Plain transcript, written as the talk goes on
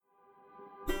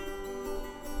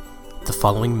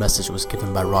following message was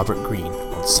given by Robert Greene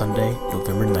on Sunday,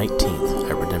 November 19th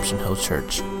at Redemption Hill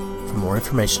Church. For more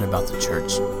information about the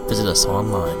church, visit us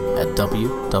online at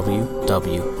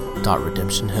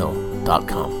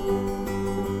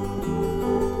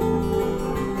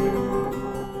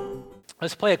www.redemptionhill.com.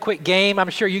 Let's play a quick game. I'm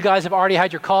sure you guys have already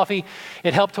had your coffee.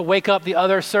 It helped to wake up the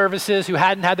other services who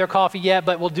hadn't had their coffee yet,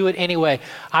 but we'll do it anyway.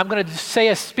 I'm going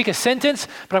to speak a sentence,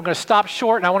 but I'm going to stop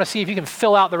short, and I want to see if you can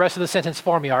fill out the rest of the sentence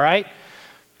for me, all right?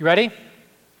 You ready?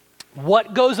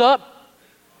 What goes up?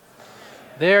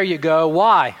 There you go.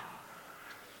 Why?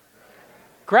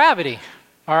 Gravity.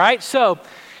 All right, so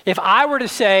if I were to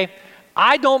say,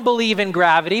 I don't believe in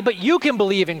gravity, but you can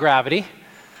believe in gravity,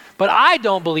 but I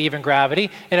don't believe in gravity,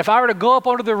 and if I were to go up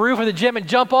onto the roof of the gym and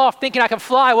jump off thinking I could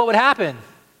fly, what would happen?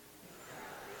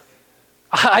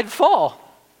 I'd fall.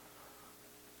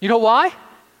 You know why?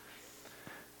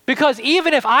 Because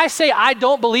even if I say I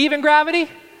don't believe in gravity,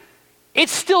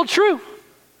 it's still true.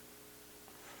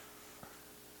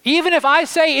 Even if I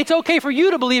say it's okay for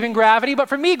you to believe in gravity, but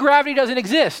for me, gravity doesn't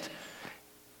exist,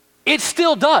 it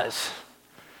still does.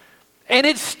 And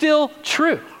it's still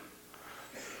true.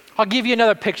 I'll give you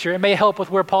another picture. It may help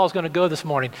with where Paul's going to go this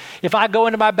morning. If I go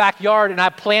into my backyard and I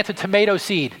plant a tomato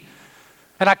seed,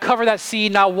 and I cover that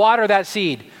seed and I water that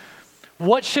seed,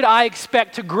 what should I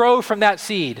expect to grow from that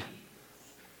seed?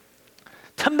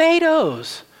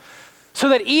 Tomatoes. So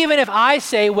that even if I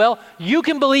say, well, you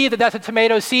can believe that that's a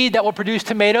tomato seed that will produce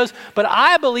tomatoes, but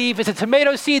I believe it's a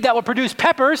tomato seed that will produce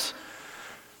peppers,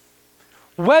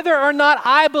 whether or not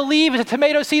I believe it's a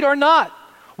tomato seed or not,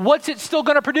 what's it still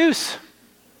going to produce?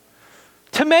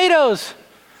 Tomatoes.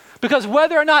 Because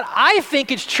whether or not I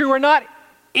think it's true or not,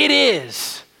 it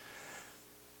is.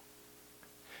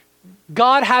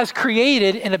 God has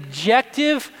created an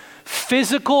objective,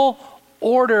 physical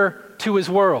order to his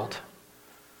world.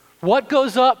 What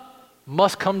goes up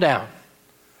must come down.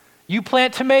 You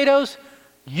plant tomatoes,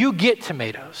 you get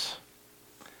tomatoes.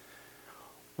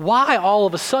 Why all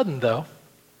of a sudden, though,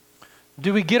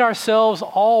 do we get ourselves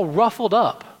all ruffled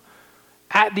up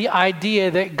at the idea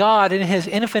that God, in his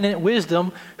infinite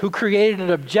wisdom, who created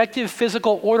an objective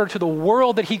physical order to the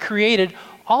world that he created,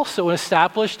 also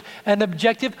established an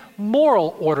objective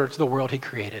moral order to the world he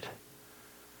created?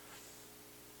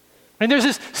 And there's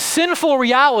this sinful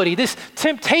reality, this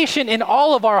temptation in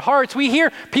all of our hearts. We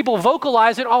hear people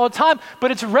vocalize it all the time,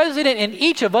 but it's resident in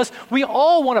each of us. We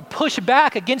all want to push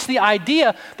back against the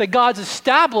idea that God's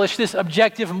established this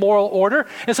objective moral order.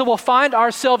 And so we'll find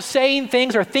ourselves saying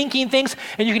things or thinking things,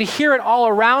 and you can hear it all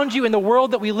around you in the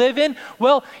world that we live in.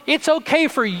 Well, it's okay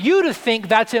for you to think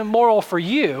that's immoral for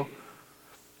you.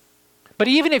 But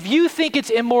even if you think it's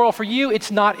immoral for you,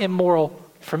 it's not immoral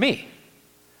for me.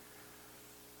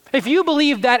 If you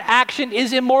believe that action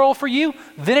is immoral for you,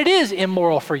 then it is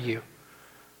immoral for you.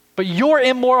 But your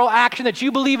immoral action that you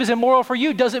believe is immoral for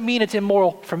you doesn't mean it's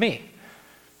immoral for me.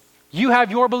 You have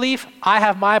your belief, I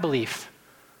have my belief.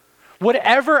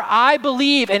 Whatever I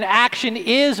believe an action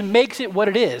is makes it what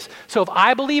it is. So if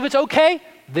I believe it's okay,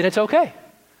 then it's okay.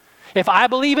 If I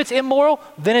believe it's immoral,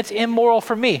 then it's immoral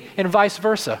for me, and vice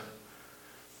versa.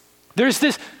 There's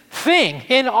this thing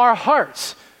in our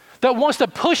hearts that wants to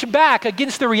push back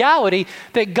against the reality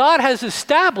that God has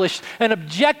established an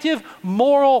objective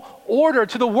moral order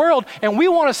to the world, and we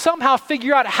want to somehow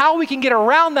figure out how we can get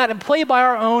around that and play by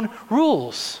our own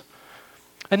rules.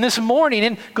 And this morning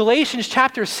in Galatians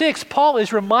chapter 6, Paul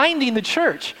is reminding the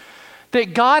church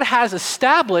that God has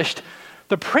established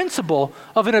the principle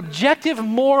of an objective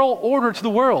moral order to the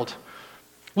world.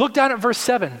 Look down at verse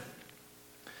 7.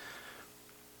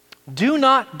 Do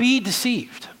not be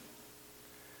deceived.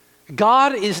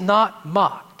 God is not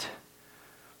mocked.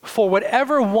 For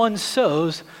whatever one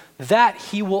sows, that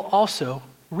he will also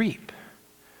reap.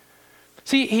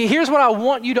 See, here's what I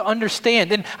want you to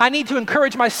understand, and I need to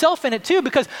encourage myself in it too,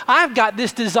 because I've got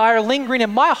this desire lingering in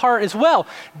my heart as well.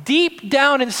 Deep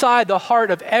down inside the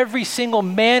heart of every single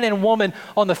man and woman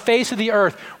on the face of the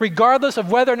earth, regardless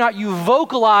of whether or not you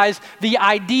vocalize the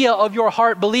idea of your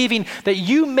heart believing that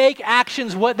you make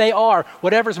actions what they are.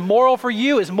 Whatever's moral for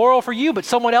you is moral for you, but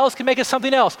someone else can make it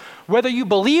something else. Whether you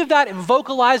believe that and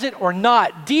vocalize it or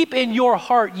not, deep in your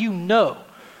heart you know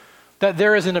that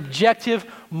there is an objective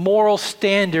moral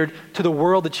standard to the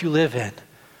world that you live in.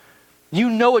 You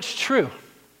know it's true.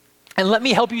 And let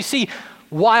me help you see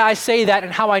why I say that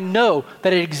and how I know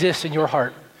that it exists in your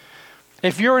heart.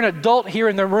 If you're an adult here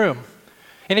in the room,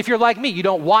 and if you're like me, you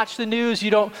don't watch the news,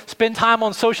 you don't spend time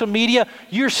on social media,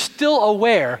 you're still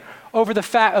aware of the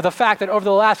fact that over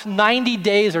the last 90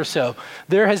 days or so,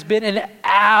 there has been an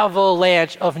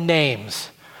avalanche of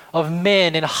names of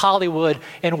men in Hollywood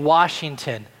and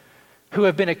Washington who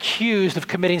have been accused of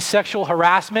committing sexual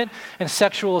harassment and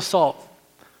sexual assault.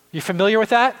 You familiar with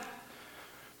that?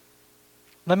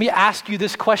 Let me ask you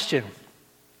this question.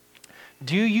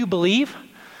 Do you believe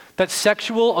that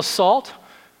sexual assault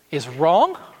is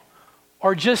wrong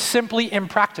or just simply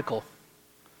impractical?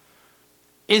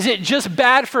 Is it just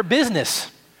bad for business?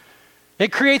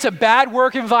 It creates a bad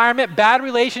work environment, bad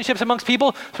relationships amongst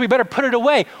people, so we better put it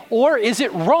away. Or is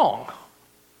it wrong?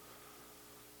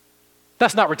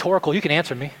 That's not rhetorical. You can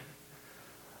answer me.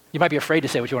 You might be afraid to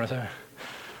say what you want to say.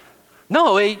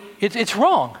 No, it's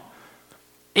wrong.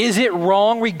 Is it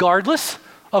wrong regardless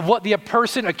of what the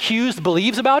person accused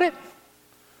believes about it?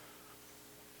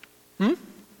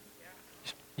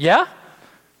 Yeah?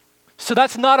 So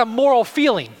that's not a moral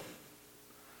feeling.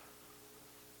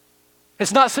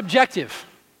 It's not subjective.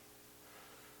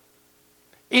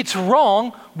 It's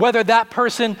wrong whether that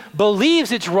person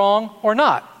believes it's wrong or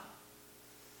not.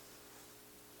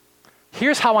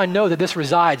 Here's how I know that this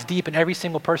resides deep in every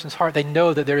single person's heart. They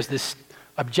know that there's this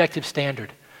objective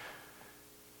standard.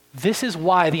 This is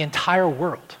why the entire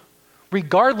world,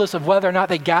 regardless of whether or not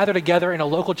they gather together in a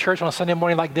local church on a Sunday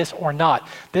morning like this or not,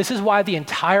 this is why the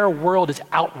entire world is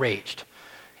outraged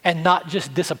and not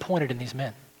just disappointed in these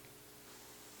men.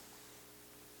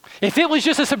 If it was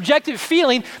just a subjective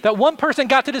feeling that one person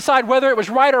got to decide whether it was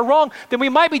right or wrong, then we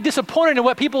might be disappointed in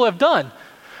what people have done.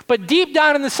 But deep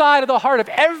down in the side of the heart of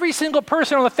every single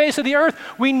person on the face of the earth,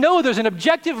 we know there's an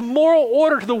objective moral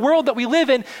order to the world that we live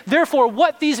in. Therefore,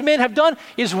 what these men have done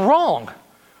is wrong,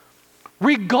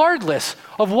 regardless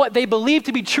of what they believe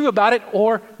to be true about it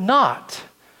or not.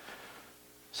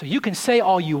 So you can say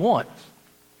all you want,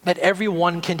 that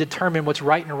everyone can determine what's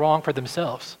right and wrong for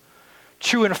themselves,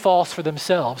 true and false for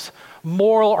themselves,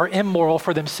 moral or immoral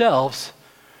for themselves.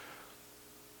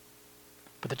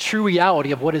 But the true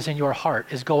reality of what is in your heart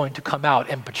is going to come out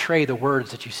and betray the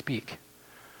words that you speak.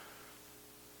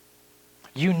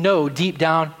 You know deep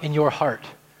down in your heart,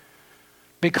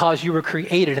 because you were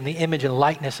created in the image and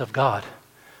likeness of God,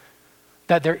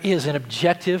 that there is an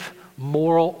objective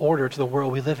moral order to the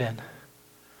world we live in.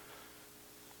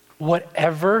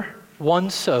 Whatever one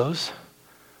sows,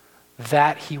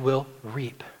 that he will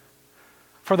reap.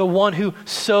 For the one who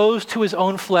sows to his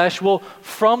own flesh will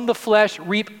from the flesh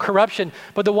reap corruption,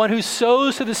 but the one who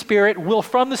sows to the Spirit will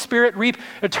from the Spirit reap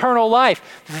eternal life.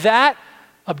 That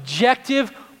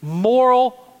objective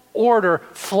moral order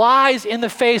flies in the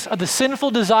face of the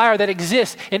sinful desire that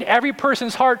exists in every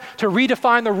person's heart to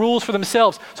redefine the rules for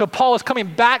themselves. So Paul is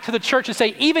coming back to the church to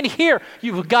say, even here,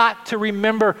 you've got to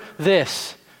remember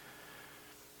this.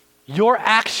 Your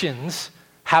actions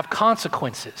have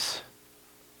consequences.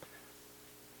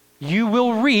 You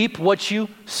will reap what you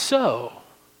sow.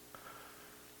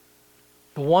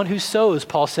 The one who sows,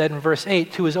 Paul said in verse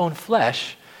 8, to his own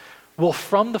flesh, will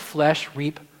from the flesh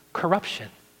reap corruption.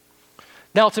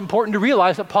 Now it's important to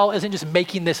realize that Paul isn't just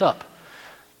making this up.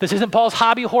 This isn't Paul's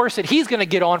hobby horse that he's going to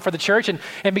get on for the church and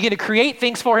begin to create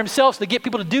things for himself to get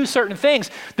people to do certain things.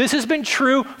 This has been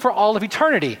true for all of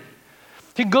eternity.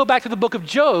 You can go back to the book of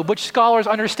Job, which scholars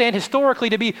understand historically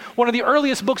to be one of the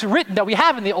earliest books written that we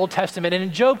have in the Old Testament. And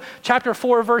in Job chapter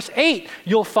 4, verse 8,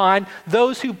 you'll find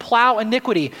those who plow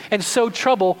iniquity and sow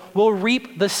trouble will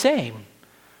reap the same.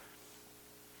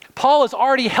 Paul has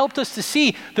already helped us to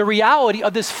see the reality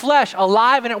of this flesh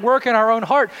alive and at work in our own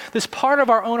heart, this part of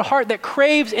our own heart that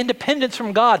craves independence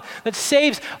from God,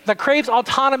 that craves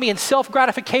autonomy and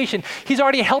self-gratification. He's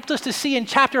already helped us to see in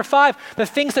chapter 5 the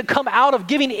things that come out of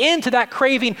giving in to that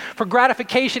craving for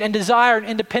gratification and desire and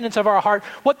independence of our heart,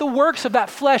 what the works of that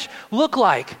flesh look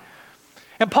like.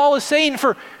 And Paul is saying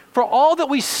for all that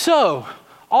we sow,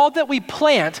 all that we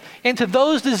plant into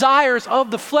those desires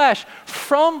of the flesh,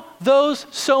 from those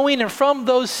sowing and from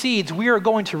those seeds, we are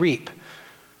going to reap.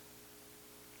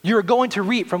 You are going to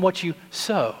reap from what you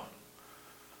sow.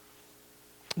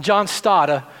 John Stott,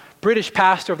 a British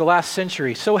pastor of the last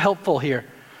century, so helpful here,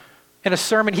 in a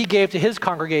sermon he gave to his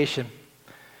congregation,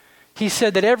 he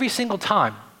said that every single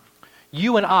time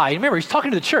you and I, remember he's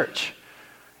talking to the church,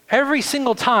 every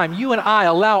single time you and I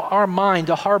allow our mind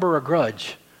to harbor a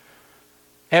grudge,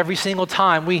 every single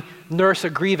time we nurse a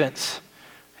grievance,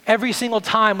 every single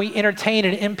time we entertain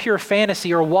an impure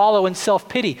fantasy or wallow in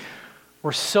self-pity,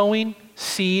 we're sowing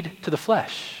seed to the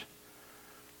flesh.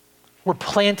 We're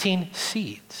planting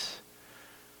seeds.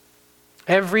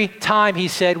 Every time, he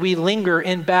said, we linger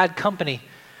in bad company,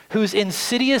 whose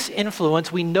insidious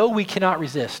influence we know we cannot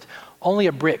resist. Only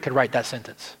a Brit could write that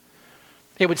sentence.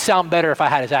 It would sound better if I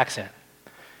had his accent.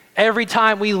 Every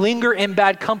time we linger in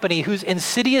bad company, whose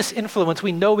insidious influence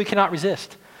we know we cannot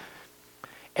resist.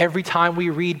 Every time we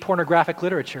read pornographic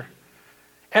literature.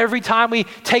 Every time we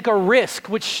take a risk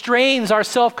which strains our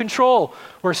self-control,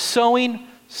 we're sowing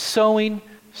to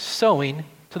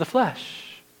the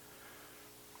flesh.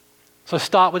 So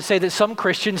Stott would say that some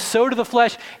Christians sow to the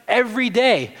flesh every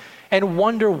day and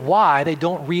wonder why they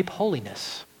don't reap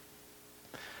holiness.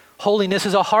 Holiness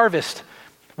is a harvest.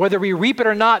 Whether we reap it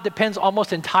or not depends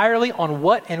almost entirely on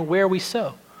what and where we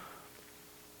sow.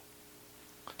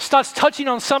 Stott's touching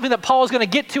on something that Paul is going to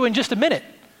get to in just a minute.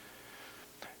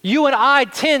 You and I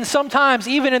tend sometimes,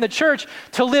 even in the church,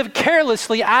 to live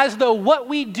carelessly as though what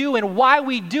we do and why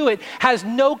we do it has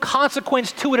no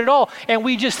consequence to it at all. And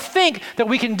we just think that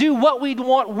we can do what we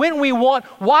want, when we want,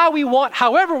 why we want,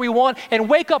 however we want, and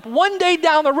wake up one day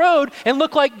down the road and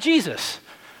look like Jesus.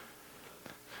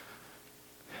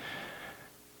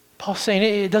 Paul's saying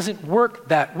it doesn't work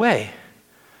that way.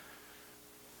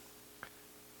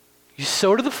 You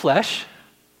sow to the flesh,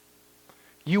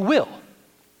 you will.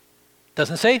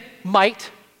 Doesn't say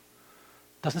might,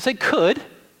 doesn't say could,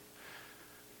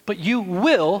 but you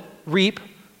will reap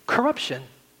corruption.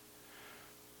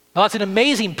 Now that's an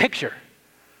amazing picture.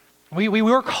 We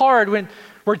work hard when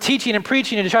we're teaching and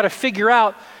preaching and to try to figure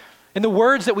out in the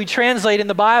words that we translate in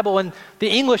the Bible and the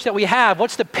English that we have,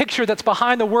 what's the picture that's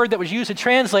behind the word that was used to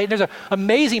translate? And there's an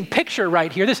amazing picture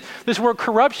right here. This word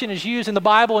corruption is used in the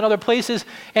Bible and other places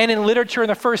and in literature in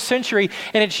the first century,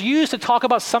 and it's used to talk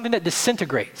about something that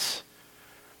disintegrates,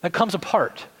 that comes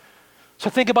apart. So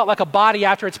think about like a body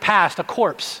after it's passed, a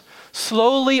corpse.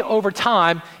 Slowly over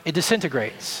time, it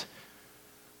disintegrates.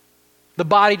 The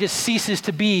body just ceases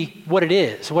to be what it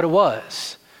is, what it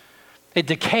was. It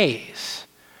decays.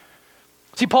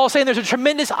 See, Paul's saying there's a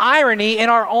tremendous irony in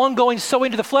our ongoing sowing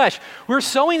to the flesh. We're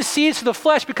sowing seeds to the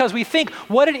flesh because we think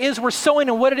what it is we're sowing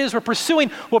and what it is we're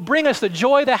pursuing will bring us the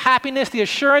joy, the happiness, the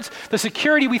assurance, the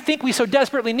security we think we so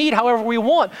desperately need, however we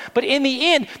want. But in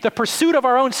the end, the pursuit of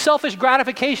our own selfish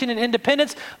gratification and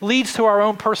independence leads to our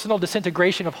own personal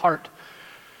disintegration of heart.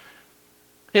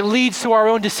 It leads to our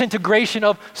own disintegration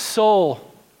of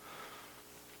soul.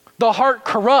 The heart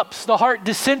corrupts, the heart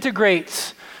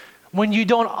disintegrates when you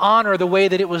don't honor the way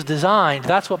that it was designed.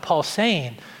 That's what Paul's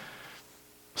saying.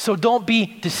 So don't be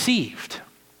deceived.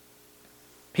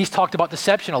 He's talked about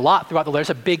deception a lot throughout the letter. It's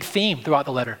a big theme throughout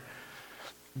the letter.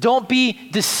 Don't be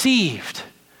deceived.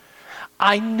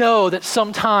 I know that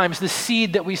sometimes the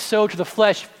seed that we sow to the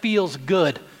flesh feels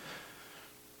good.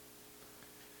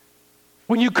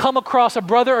 When you come across a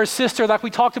brother or sister, like we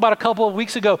talked about a couple of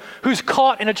weeks ago, who's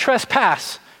caught in a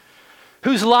trespass,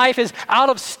 whose life is out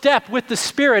of step with the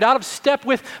Spirit, out of step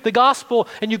with the gospel,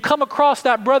 and you come across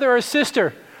that brother or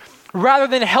sister, rather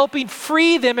than helping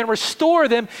free them and restore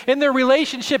them in their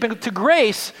relationship and to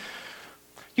grace,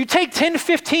 you take 10,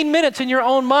 15 minutes in your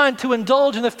own mind to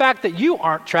indulge in the fact that you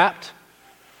aren't trapped.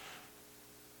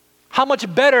 How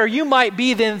much better you might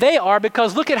be than they are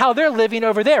because look at how they're living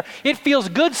over there. It feels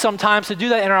good sometimes to do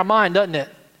that in our mind, doesn't it?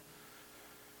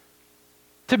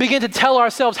 To begin to tell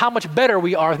ourselves how much better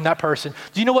we are than that person.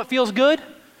 Do you know what feels good?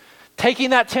 Taking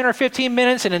that 10 or 15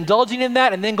 minutes and indulging in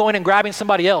that and then going and grabbing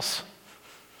somebody else.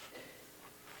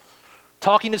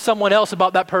 Talking to someone else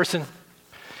about that person.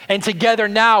 And together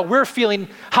now we're feeling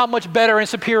how much better and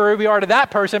superior we are to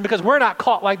that person because we're not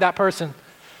caught like that person.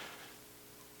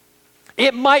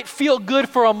 It might feel good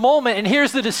for a moment, and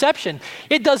here's the deception.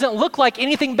 It doesn't look like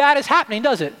anything bad is happening,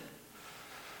 does it?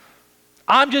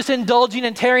 I'm just indulging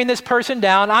and tearing this person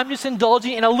down. I'm just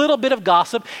indulging in a little bit of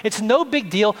gossip. It's no big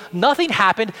deal. Nothing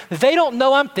happened. They don't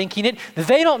know I'm thinking it.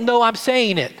 They don't know I'm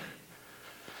saying it.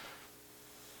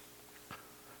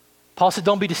 Paul said,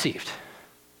 don't be deceived.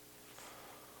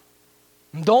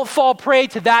 Don't fall prey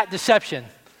to that deception.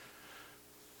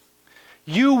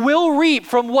 You will reap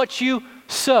from what you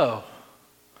sow.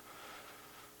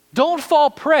 Don't fall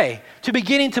prey to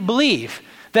beginning to believe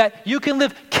that you can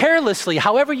live carelessly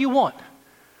however you want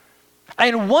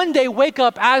and one day wake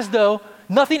up as though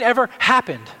nothing ever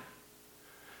happened.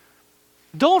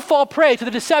 Don't fall prey to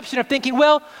the deception of thinking,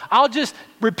 well, I'll just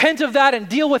repent of that and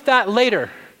deal with that later.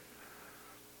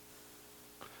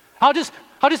 I'll just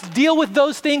deal with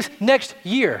those things next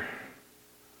year.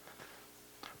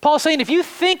 Paul's saying if you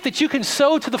think that you can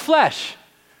sow to the flesh,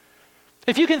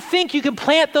 if you can think you can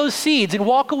plant those seeds and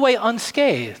walk away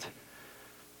unscathed,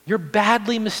 you're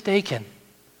badly mistaken.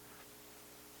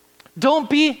 Don't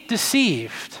be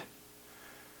deceived.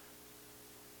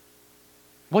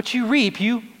 What you reap,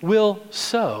 you will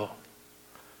sow.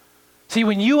 See,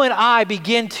 when you and I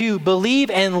begin to believe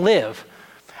and live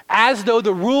as though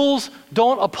the rules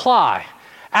don't apply,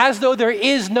 as though there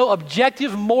is no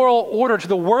objective moral order to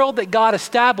the world that God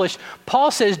established, Paul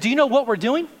says, do you know what we're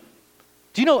doing?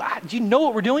 Do you know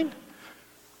what we're doing?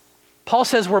 Paul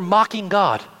says we're mocking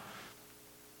God.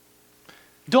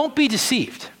 Don't be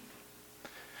deceived.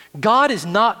 God is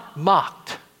not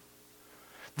mocked.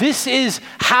 This is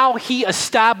how he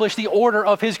established the order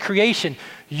of his creation.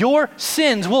 Your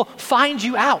sins will find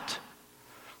you out.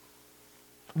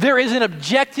 There is an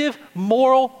objective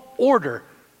moral order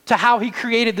to how he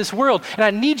created this world. And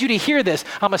I need you to hear this.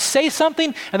 I'm going to say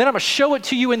something and then I'm going to show it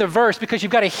to you in the verse because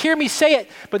you've got to hear me say it,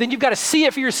 but then you've got to see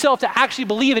it for yourself to actually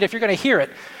believe it if you're going to hear it.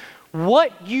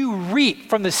 What you reap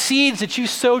from the seeds that you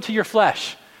sow to your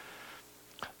flesh,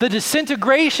 the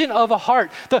disintegration of a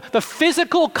heart, the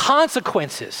physical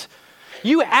consequences.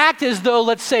 You act as though,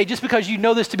 let's say, just because you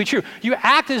know this to be true, you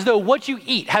act as though what you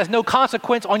eat has no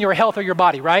consequence on your health or your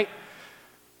body, right?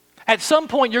 At some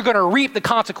point, you're going to reap the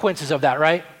consequences of that,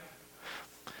 right?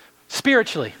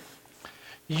 Spiritually,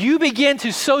 you begin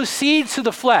to sow seeds to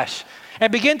the flesh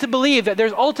and begin to believe that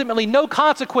there's ultimately no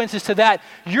consequences to that.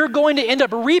 You're going to end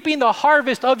up reaping the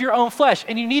harvest of your own flesh.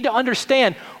 And you need to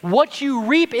understand what you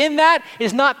reap in that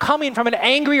is not coming from an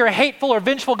angry or hateful or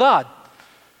vengeful God.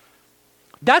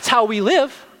 That's how we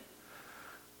live.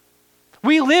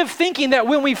 We live thinking that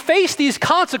when we face these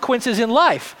consequences in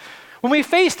life, when we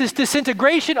face this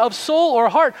disintegration of soul or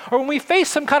heart, or when we face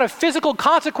some kind of physical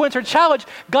consequence or challenge,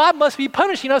 God must be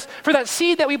punishing us for that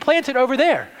seed that we planted over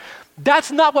there.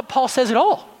 That's not what Paul says at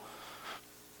all.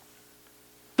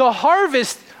 The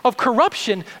harvest of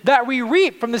corruption that we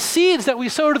reap from the seeds that we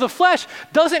sow to the flesh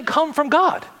doesn't come from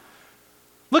God.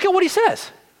 Look at what he says.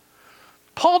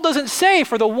 Paul doesn't say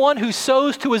for the one who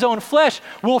sows to his own flesh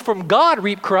will from God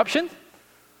reap corruption.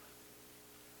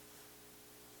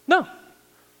 No.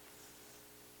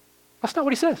 That's not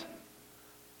what he says.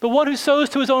 The one who sows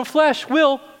to his own flesh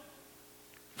will,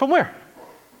 from where?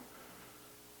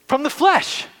 From the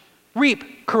flesh,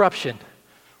 reap corruption.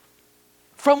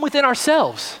 From within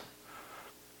ourselves.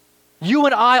 You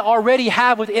and I already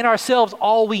have within ourselves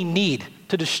all we need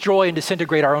to destroy and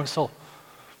disintegrate our own soul.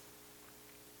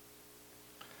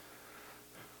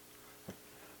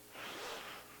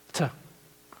 It's a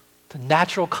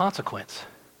natural consequence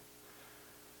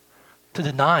to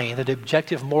denying the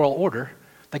objective moral order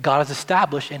that God has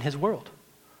established in his world.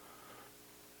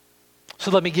 So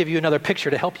let me give you another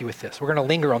picture to help you with this. We're going to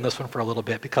linger on this one for a little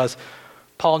bit because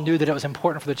Paul knew that it was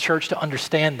important for the church to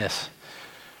understand this.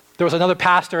 There was another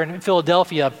pastor in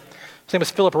Philadelphia. His name was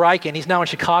Philip Ryken. He's now in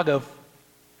Chicago.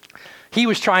 He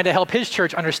was trying to help his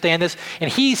church understand this,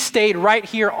 and he stayed right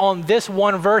here on this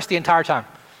one verse the entire time.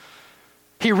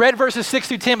 He read verses 6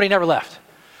 through 10, but he never left.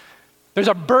 There's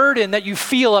a burden that you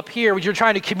feel up here when you're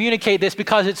trying to communicate this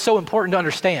because it's so important to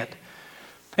understand.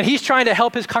 And he's trying to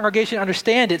help his congregation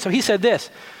understand it. So he said this: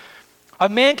 a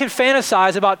man can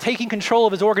fantasize about taking control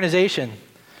of his organization.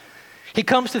 He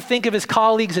comes to think of his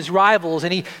colleagues as rivals,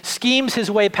 and he schemes his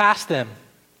way past them.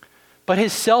 But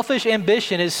his selfish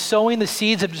ambition is sowing the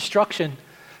seeds of destruction,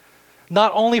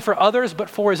 not only for others, but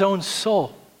for his own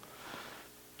soul.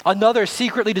 Another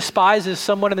secretly despises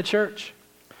someone in the church.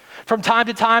 From time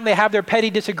to time, they have their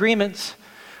petty disagreements,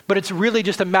 but it's really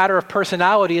just a matter of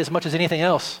personality as much as anything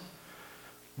else.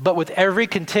 But with every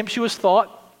contemptuous thought,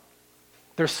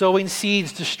 they're sowing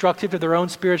seeds destructive to their own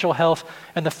spiritual health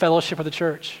and the fellowship of the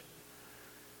church.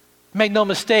 Make no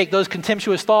mistake, those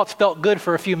contemptuous thoughts felt good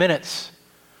for a few minutes,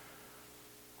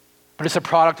 but it's a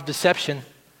product of deception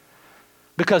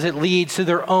because it leads to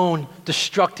their own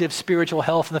destructive spiritual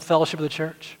health and the fellowship of the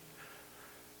church.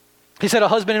 He said a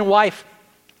husband and wife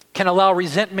can allow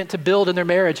resentment to build in their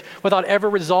marriage without ever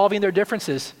resolving their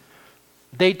differences.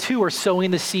 They too are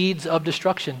sowing the seeds of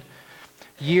destruction.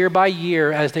 Year by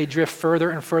year, as they drift further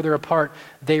and further apart,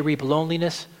 they reap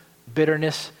loneliness,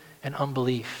 bitterness, and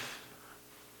unbelief.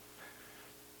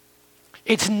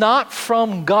 It's not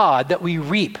from God that we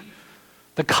reap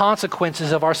the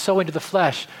consequences of our sowing to the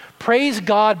flesh. Praise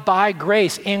God, by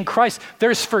grace in Christ,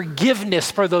 there's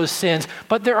forgiveness for those sins,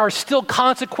 but there are still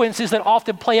consequences that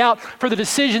often play out for the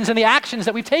decisions and the actions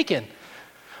that we've taken.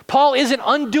 Paul isn't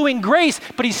undoing grace,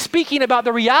 but he's speaking about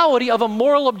the reality of a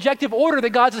moral objective order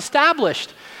that God's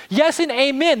established. Yes and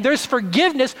amen. There's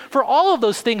forgiveness for all of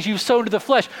those things you've sown to the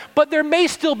flesh, but there may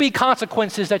still be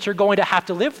consequences that you're going to have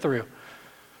to live through.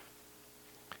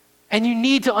 And you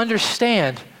need to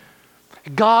understand,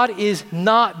 God is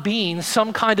not being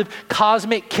some kind of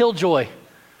cosmic killjoy,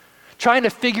 trying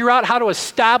to figure out how to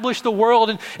establish the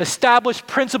world and establish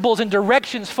principles and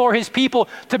directions for his people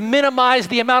to minimize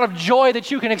the amount of joy that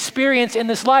you can experience in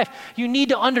this life. You need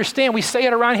to understand, we say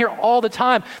it around here all the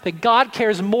time, that God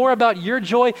cares more about your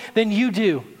joy than you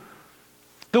do.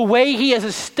 The way he has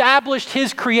established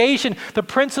his creation, the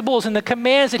principles and the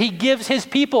commands that he gives his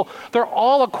people, they're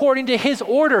all according to his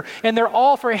order, and they're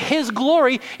all for his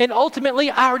glory and ultimately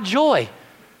our joy.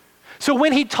 So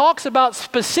when he talks about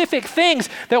specific things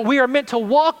that we are meant to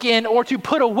walk in or to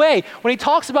put away, when he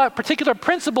talks about particular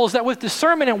principles that with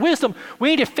discernment and wisdom, we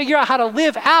need to figure out how to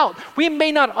live out. We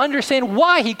may not understand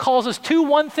why he calls us to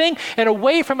one thing and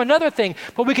away from another thing,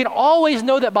 but we can always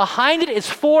know that behind it is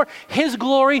for his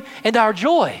glory and our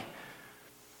joy.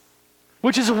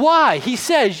 Which is why he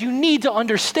says you need to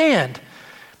understand,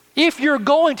 if you're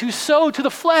going to sow to the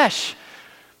flesh,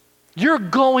 you're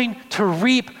going to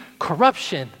reap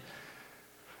corruption.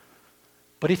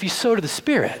 But if you sow to the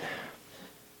Spirit,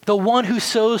 the one who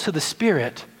sows to the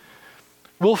Spirit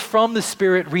will from the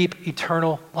Spirit reap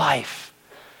eternal life.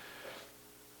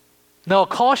 Now, a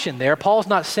caution there, Paul's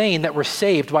not saying that we're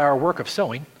saved by our work of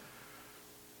sowing.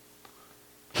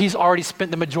 He's already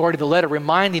spent the majority of the letter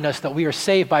reminding us that we are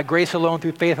saved by grace alone,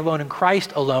 through faith alone, in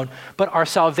Christ alone, but our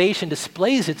salvation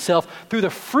displays itself through the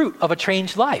fruit of a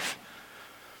changed life.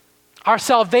 Our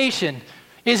salvation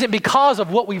isn't because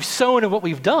of what we've sown and what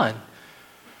we've done,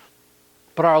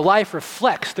 but our life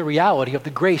reflects the reality of the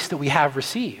grace that we have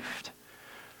received.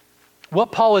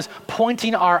 What Paul is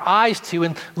pointing our eyes to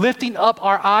and lifting up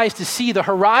our eyes to see the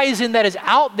horizon that is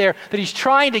out there, that he's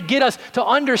trying to get us to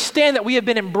understand that we have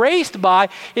been embraced by,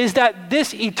 is that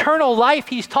this eternal life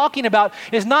he's talking about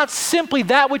is not simply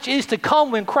that which is to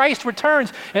come when Christ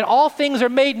returns and all things are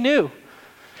made new.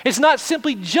 It's not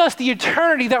simply just the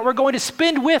eternity that we're going to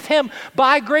spend with him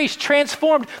by grace,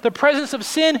 transformed, the presence of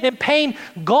sin and pain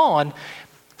gone.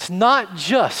 It's not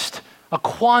just a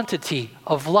quantity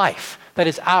of life that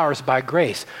is ours by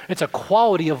grace. It's a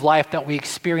quality of life that we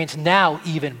experience now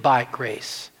even by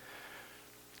grace.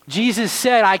 Jesus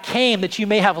said, I came that you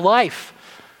may have life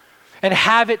and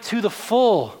have it to the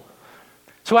full.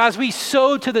 So as we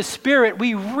sow to the Spirit,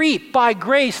 we reap by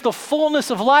grace the fullness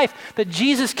of life that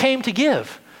Jesus came to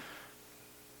give.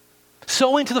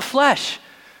 Sowing to the flesh,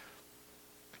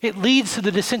 it leads to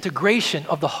the disintegration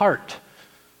of the heart,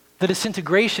 the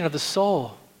disintegration of the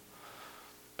soul.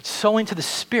 But sowing to the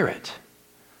Spirit,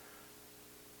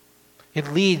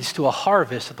 it leads to a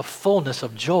harvest of the fullness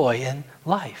of joy in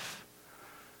life.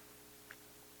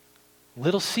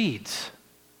 Little seeds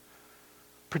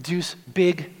produce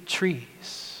big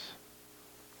trees.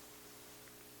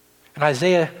 In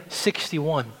Isaiah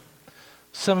 61,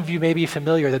 some of you may be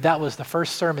familiar that was the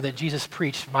first sermon that Jesus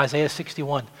preached from Isaiah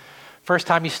 61. First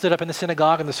time he stood up in the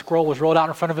synagogue and the scroll was rolled out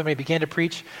in front of him and he began to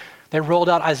preach. They rolled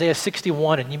out Isaiah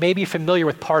 61, and you may be familiar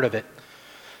with part of it.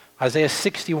 Isaiah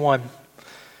 61.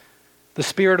 The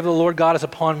Spirit of the Lord God is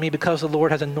upon me because the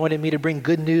Lord has anointed me to bring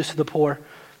good news to the poor.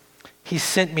 He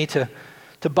sent me to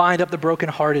bind up the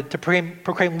brokenhearted, to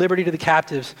proclaim liberty to the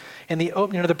captives and the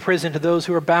opening of the prison to those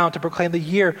who are bound, to proclaim the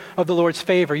year of the Lord's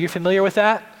favor. Are you familiar with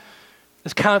that?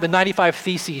 It's kind of the 95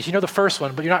 Theses. You know the first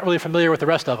one, but you're not really familiar with the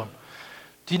rest of them.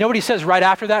 Do you know what he says right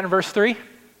after that in verse 3?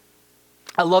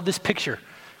 I love this picture.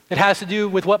 It has to do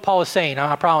with what Paul is saying.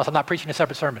 I promise I'm not preaching a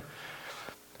separate sermon.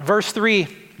 Verse 3,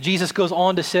 Jesus goes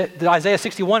on to say, Isaiah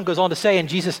 61 goes on to say, and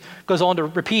Jesus goes on to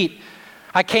repeat,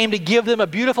 I came to give them a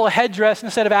beautiful headdress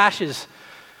instead of ashes,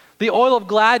 the oil of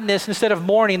gladness instead of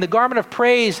mourning, the garment of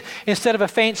praise instead of a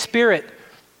faint spirit.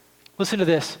 Listen to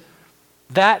this.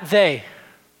 That they.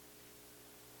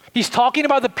 He's talking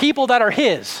about the people that are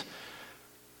his.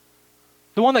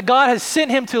 The one that God has sent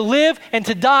him to live and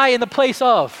to die in the place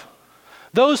of.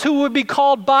 Those who would be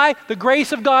called by the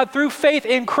grace of God through faith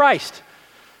in Christ.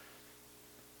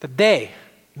 That they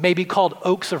may be called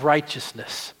oaks of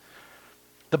righteousness,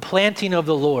 the planting of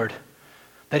the Lord,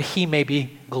 that he may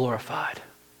be glorified.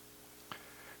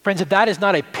 Friends, if that is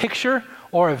not a picture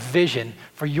or a vision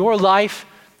for your life,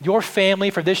 your family,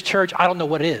 for this church, I don't know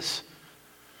what is.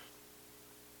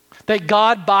 That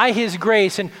God, by his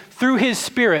grace and through his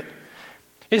Spirit,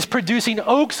 is producing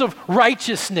oaks of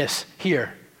righteousness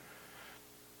here.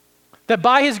 That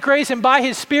by his grace and by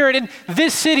his Spirit in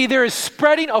this city, there is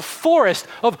spreading a forest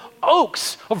of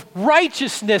oaks of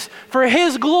righteousness for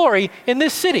his glory in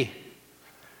this city.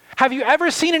 Have you ever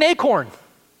seen an acorn?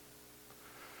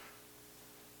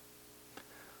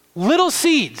 Little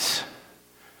seeds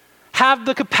have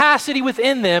the capacity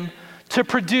within them to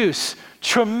produce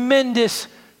tremendous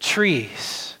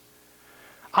trees.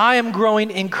 I am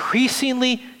growing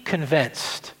increasingly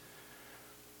convinced,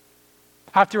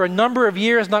 after a number of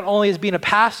years, not only as being a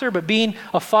pastor, but being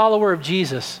a follower of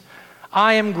Jesus,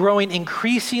 I am growing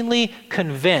increasingly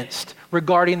convinced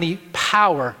regarding the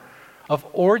power of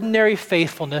ordinary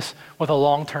faithfulness with a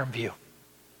long-term view.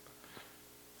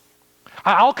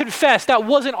 I'll confess that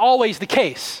wasn't always the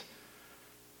case.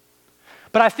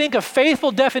 But I think a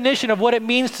faithful definition of what it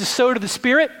means to sow to the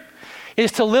Spirit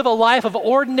is to live a life of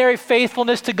ordinary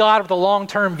faithfulness to God with a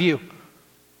long-term view.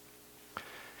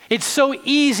 It's so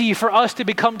easy for us to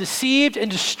become deceived and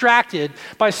distracted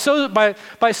by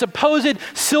supposed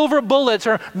silver bullets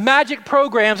or magic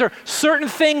programs or certain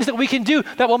things that we can do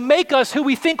that will make us who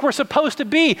we think we're supposed to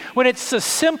be, when it's a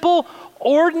simple,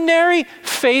 ordinary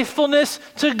faithfulness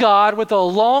to God with a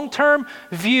long-term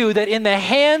view that in the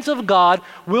hands of God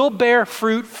will bear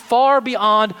fruit far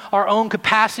beyond our own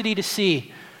capacity to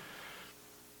see.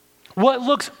 What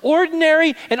looks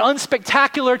ordinary and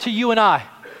unspectacular to you and I,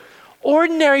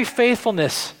 ordinary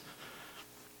faithfulness,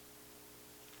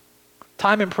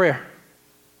 time in prayer.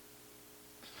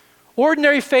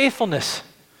 Ordinary faithfulness,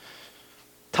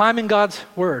 time in God's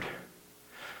word.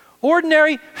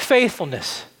 Ordinary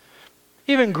faithfulness,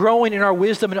 even growing in our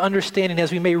wisdom and understanding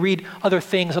as we may read other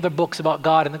things, other books about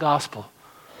God and the gospel.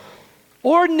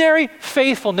 Ordinary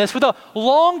faithfulness with a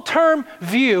long-term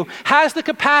view has the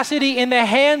capacity in the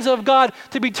hands of God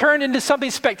to be turned into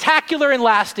something spectacular and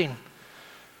lasting.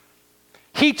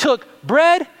 He took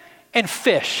bread and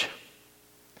fish.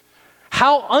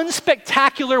 How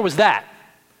unspectacular was that?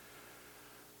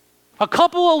 A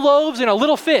couple of loaves and a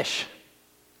little fish.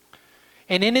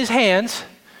 And in his hands,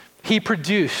 he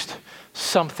produced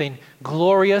something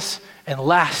glorious and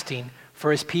lasting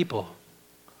for his people.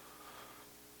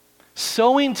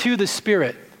 Sowing to the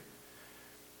Spirit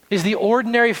is the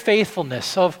ordinary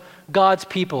faithfulness of God's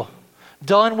people,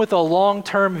 done with a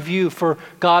long-term view for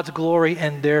God's glory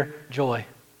and their joy.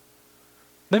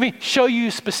 Let me show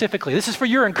you specifically. This is for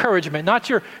your encouragement, not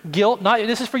your guilt.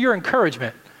 This is for your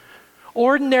encouragement.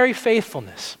 Ordinary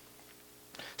faithfulness.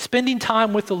 Spending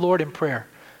time with the Lord in prayer.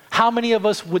 How many of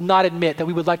us would not admit that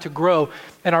we would like to grow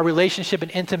in our relationship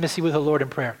and intimacy with the Lord in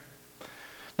prayer?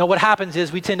 Now, what happens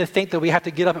is we tend to think that we have to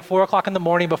get up at 4 o'clock in the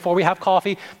morning before we have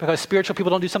coffee, because spiritual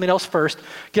people don't do something else first.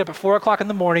 Get up at 4 o'clock in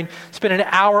the morning, spend an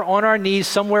hour on our knees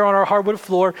somewhere on our hardwood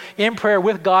floor in prayer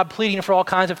with God, pleading for all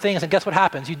kinds of things. And guess what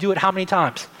happens? You do it how many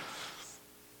times?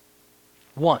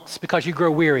 Once, because you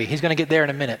grow weary. He's going to get there in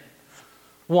a minute.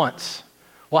 Once.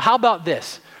 Well, how about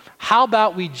this? How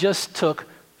about we just took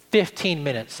 15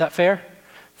 minutes? Is that fair?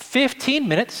 15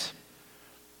 minutes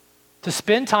to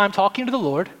spend time talking to the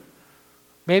Lord,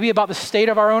 maybe about the state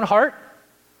of our own heart,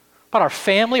 about our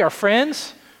family, our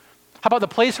friends. How about the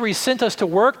place where he sent us to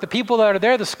work, the people that are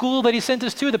there, the school that he sent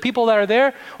us to, the people that are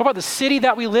there? What about the city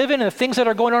that we live in and the things that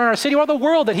are going on in our city? What about the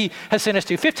world that he has sent us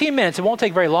to? 15 minutes, it won't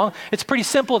take very long. It's pretty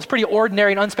simple, it's pretty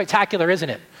ordinary and unspectacular, isn't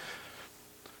it?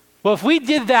 Well, if we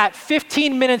did that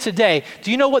 15 minutes a day,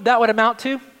 do you know what that would amount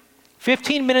to?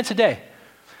 15 minutes a day.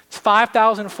 It's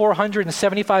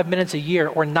 5,475 minutes a year,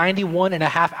 or 91 and a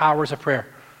half hours of prayer.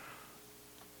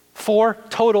 4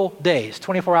 total days,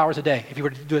 24 hours a day, if you were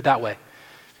to do it that way.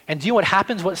 And do you know what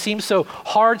happens? What seems so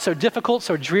hard, so difficult,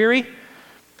 so dreary?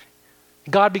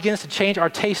 God begins to change our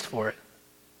taste for it.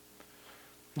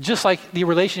 Just like the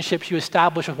relationships you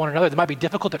establish with one another. They might be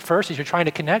difficult at first as you're trying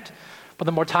to connect, but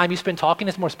the more time you spend talking,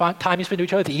 the more time you spend with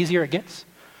each other, the easier it gets.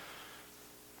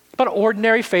 What about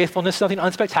ordinary faithfulness, nothing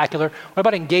unspectacular? What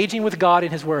about engaging with God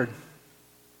in his word?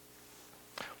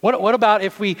 What about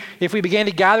if we began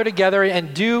to gather together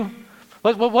and do,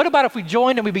 what about if we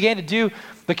joined and we began to do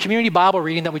the community Bible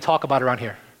reading that we talk about around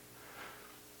here?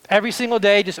 Every single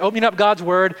day, just opening up God's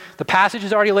word. The passage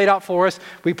is already laid out for us.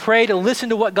 We pray to listen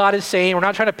to what God is saying. We're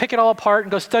not trying to pick it all apart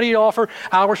and go study it all for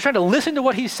hours. We're trying to listen to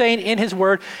what he's saying in his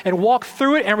word and walk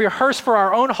through it and rehearse for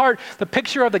our own heart the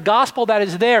picture of the gospel that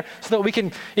is there, so that we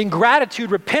can, in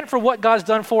gratitude, repent for what God's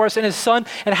done for us in his son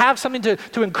and have something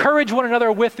to encourage one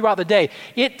another with throughout the day.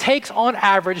 It takes, on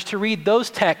average, to read those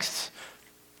texts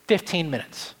 15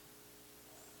 minutes.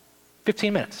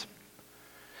 15 minutes.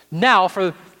 Now,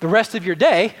 for the rest of your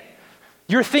day,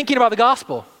 you're thinking about the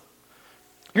gospel.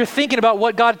 You're thinking about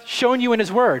what God's shown you in his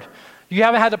word. You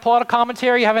haven't had to pull out a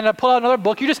commentary. You haven't had to pull out another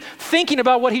book. You're just thinking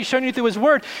about what he's shown you through his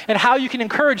word and how you can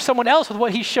encourage someone else with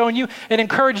what he's shown you and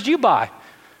encouraged you by.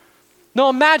 Now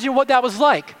imagine what that was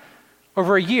like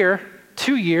over a year,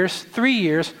 2 years, 3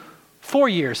 years, 4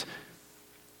 years.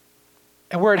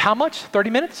 And we're at how much?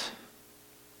 30 minutes?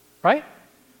 Right?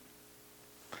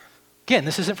 Again,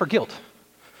 this isn't for guilt.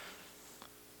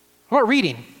 What about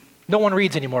reading? No one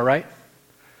reads anymore, right?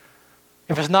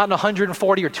 If it's not in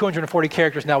 140 or 240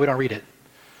 characters now, we don't read it.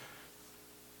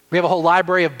 We have a whole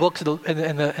library of books in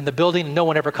the building, and no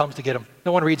one ever comes to get them.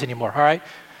 No one reads anymore, all right?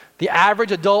 The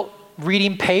average adult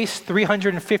reading pace,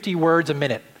 350 words a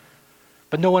minute.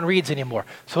 But no one reads anymore.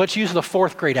 So let's use the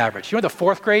 4th grade average. You know what the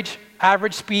 4th grade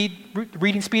average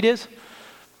reading speed is?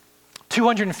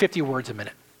 250 words a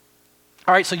minute.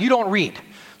 All right, so you don't read.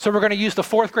 So we're going to use the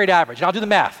 4th grade average. And I'll do the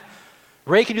math.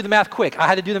 Ray can do the math quick. I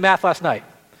had to do the math last night.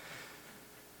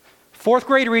 4th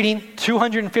grade reading,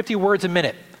 250 words a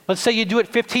minute. Let's say you do it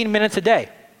 15 minutes a day.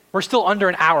 We're still under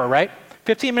an hour, right?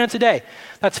 15 minutes a day.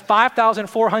 That's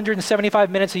 5,475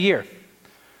 minutes a year.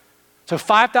 So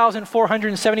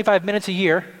 5,475 minutes a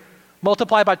year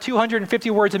multiplied by 250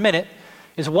 words a minute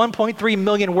is 1.3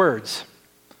 million words.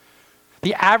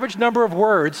 The average number of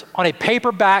words on a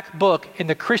paperback book in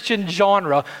the Christian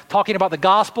genre, talking about the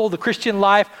gospel, the Christian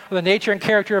life, or the nature and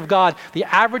character of God, the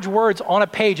average words on a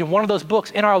page in one of those books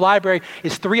in our library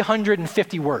is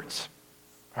 350 words.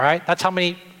 All right? That's how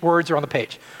many words are on the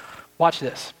page. Watch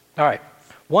this. All right.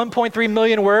 1.3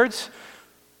 million words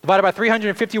divided by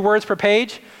 350 words per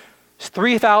page is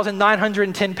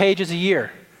 3,910 pages a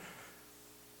year.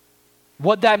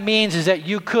 What that means is that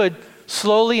you could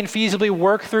slowly and feasibly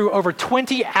work through over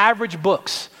 20 average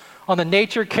books on the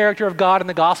nature, character of God and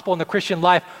the gospel and the Christian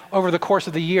life over the course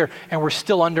of the year, and we're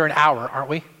still under an hour, aren't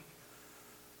we?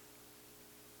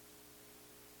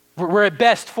 We're at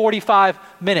best 45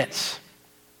 minutes.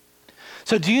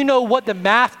 So do you know what the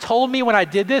math told me when I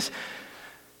did this?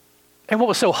 And what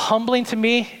was so humbling to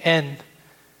me, and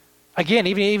again,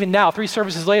 even now, 3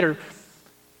 services later,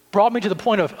 brought me to the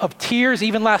point of tears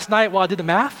even last night while I did the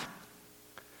math?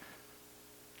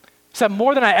 So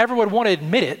more than I ever would want to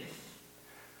admit it,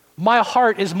 my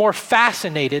heart is more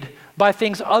fascinated by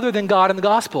things other than God and the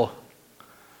gospel.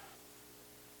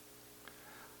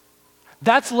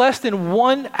 That's less than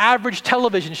one average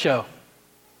television show.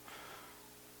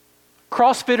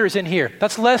 CrossFitters in here.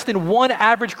 That's less than one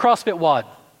average CrossFit WOD.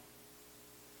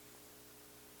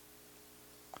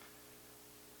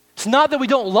 It's not that we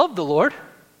don't love the Lord.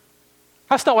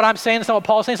 That's not what I'm saying. That's not what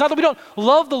Paul's saying. It's not that we don't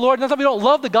love the Lord. It's not that we don't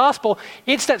love the gospel.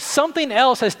 It's that something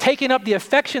else has taken up the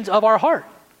affections of our heart.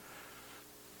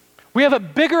 We have a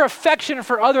bigger affection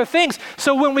for other things.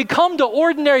 So when we come to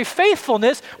ordinary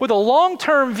faithfulness with a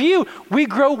long-term view, we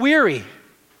grow weary.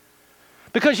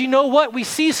 Because you know what? We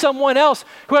see someone else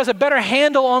who has a better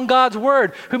handle on God's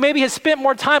word, who maybe has spent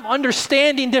more time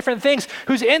understanding different things,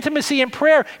 whose intimacy in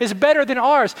prayer is better than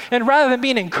ours. And rather than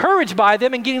being encouraged by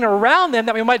them and getting around them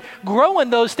that we might grow in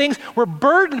those things, we're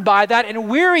burdened by that and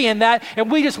weary in that.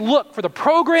 And we just look for the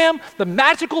program, the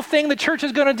magical thing the church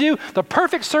is going to do, the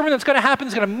perfect sermon that's going to happen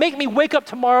is going to make me wake up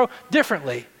tomorrow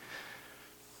differently.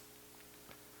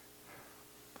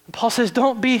 Paul says,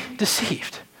 don't be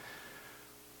deceived.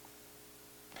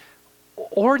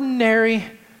 Ordinary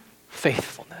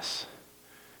faithfulness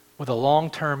with a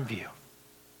long-term view.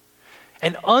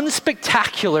 An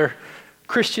unspectacular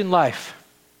Christian life.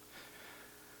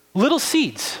 Little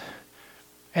seeds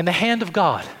in the hand of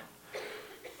God.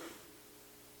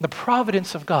 The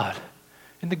providence of God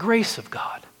and the grace of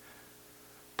God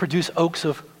produce oaks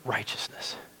of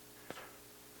righteousness.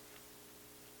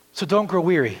 So don't grow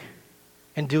weary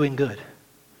in doing good.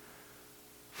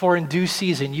 For in due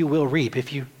season you will reap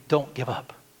if you don't give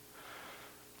up.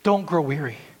 Don't grow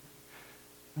weary.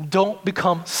 Don't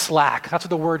become slack. That's what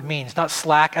the word means. Not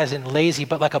slack as in lazy,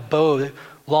 but like a bow that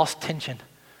lost tension.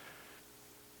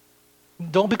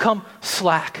 Don't become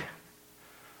slack.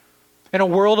 In a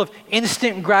world of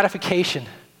instant gratification,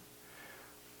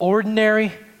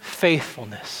 ordinary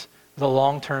faithfulness with a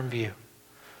long-term view.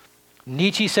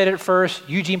 Nietzsche said it first.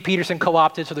 Eugene Peterson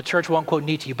co-opted, so the church won't quote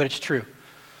Nietzsche, but it's true.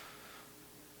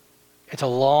 It's a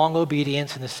long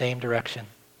obedience in the same direction.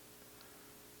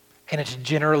 And it's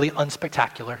generally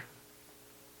unspectacular.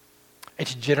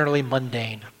 It's generally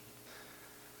mundane.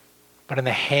 But in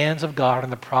the hands of God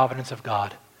and the providence of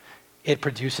God, it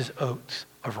produces oaks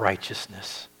of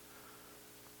righteousness.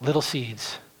 Little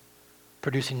seeds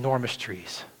produce enormous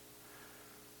trees.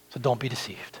 So don't be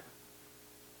deceived.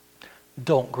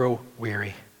 Don't grow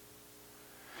weary.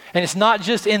 And it's not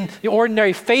just in the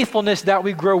ordinary faithfulness that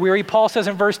we grow weary. Paul says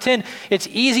in verse 10, it's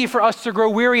easy for us to grow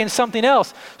weary in something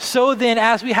else. So then,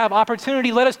 as we have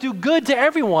opportunity, let us do good to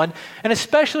everyone, and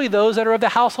especially those that are of the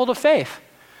household of faith.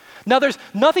 Now, there's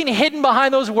nothing hidden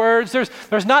behind those words.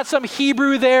 There's not some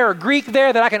Hebrew there or Greek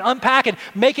there that I can unpack and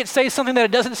make it say something that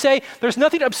it doesn't say. There's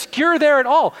nothing obscure there at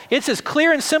all. It's as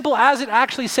clear and simple as it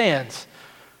actually sounds.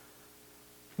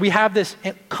 We have this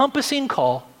encompassing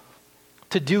call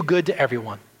to do good to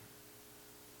everyone.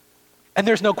 And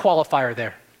there's no qualifier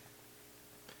there.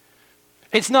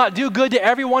 It's not do good to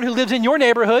everyone who lives in your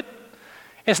neighborhood.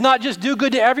 It's not just do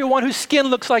good to everyone whose skin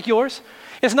looks like yours.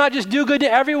 It's not just do good to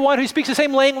everyone who speaks the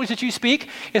same language that you speak.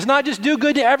 It's not just do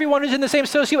good to everyone who's in the same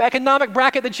socioeconomic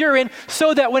bracket that you're in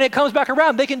so that when it comes back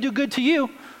around, they can do good to you.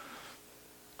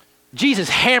 Jesus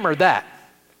hammered that.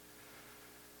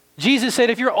 Jesus said,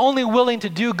 if you're only willing to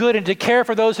do good and to care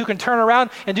for those who can turn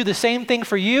around and do the same thing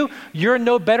for you, you're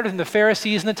no better than the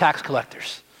Pharisees and the tax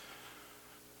collectors.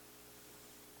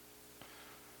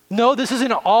 No, this is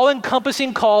an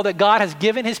all-encompassing call that God has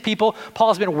given his people.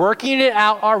 Paul's been working it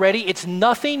out already. It's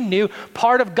nothing new.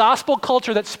 Part of gospel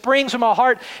culture that springs from a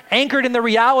heart anchored in the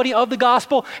reality of the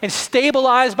gospel and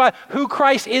stabilized by who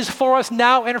Christ is for us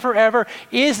now and forever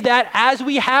is that as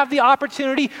we have the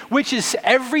opportunity, which is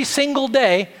every single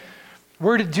day,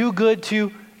 we're to do good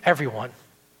to everyone.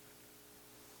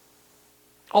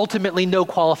 Ultimately, no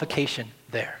qualification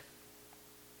there.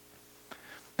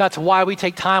 That's why we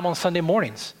take time on Sunday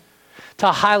mornings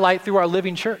to highlight through our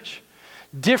living church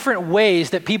different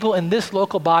ways that people in this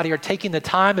local body are taking the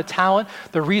time, the talent,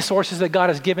 the resources that God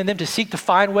has given them to seek to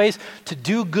find ways to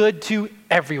do good to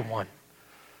everyone.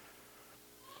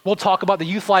 We'll talk about the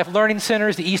Youth Life Learning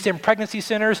Centers, the East End Pregnancy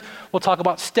Centers. We'll talk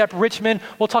about Step Richmond.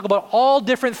 We'll talk about all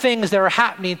different things that are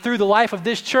happening through the life of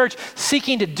this church,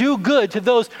 seeking to do good to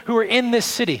those who are in this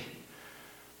city.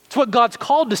 It's what God's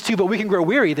called us to, but we can grow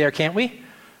weary there, can't we?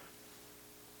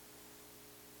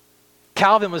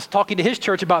 Calvin was talking to his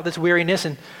church about this weariness,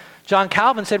 and John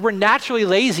Calvin said, we're naturally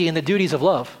lazy in the duties of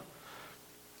love.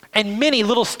 And many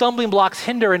little stumbling blocks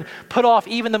hinder and put off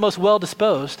even the most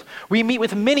well-disposed. We meet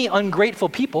with many ungrateful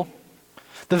people.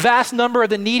 The vast number of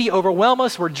the needy overwhelm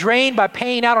us. We're drained by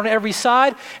paying out on every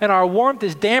side, and our warmth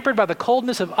is dampened by the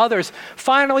coldness of others.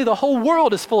 Finally, the whole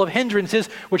world is full of hindrances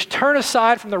which turn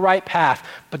aside from the right path.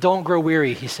 But don't grow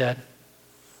weary, he said.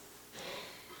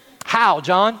 How,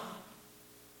 John?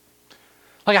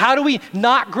 Like, how do we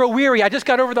not grow weary? I just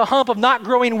got over the hump of not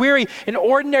growing weary in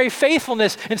ordinary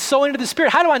faithfulness and sowing into the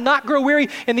Spirit. How do I not grow weary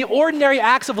in the ordinary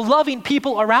acts of loving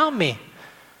people around me?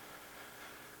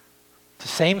 It's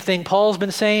the same thing Paul's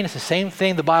been saying. It's the same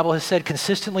thing the Bible has said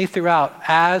consistently throughout.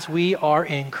 As we are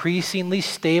increasingly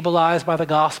stabilized by the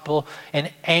gospel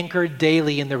and anchored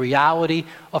daily in the reality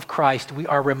of Christ, we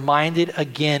are reminded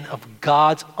again of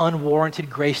God's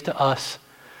unwarranted grace to us.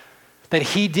 That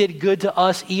he did good to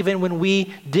us even when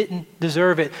we didn't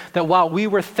deserve it. That while we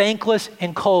were thankless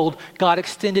and cold, God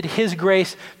extended his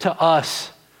grace to us.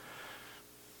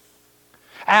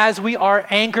 As we are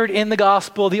anchored in the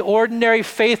gospel, the ordinary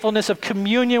faithfulness of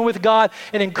communion with God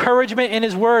and encouragement in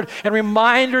his word and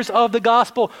reminders of the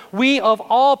gospel, we of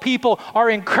all people are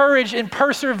encouraged in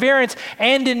perseverance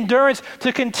and endurance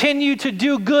to continue to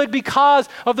do good because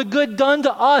of the good done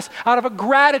to us, out of a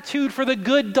gratitude for the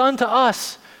good done to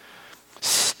us.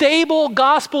 Stable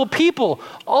gospel people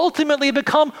ultimately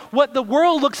become what the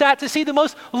world looks at to see the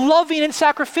most loving and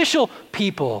sacrificial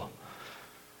people.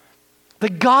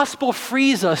 The gospel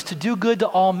frees us to do good to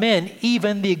all men,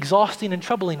 even the exhausting and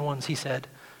troubling ones, he said.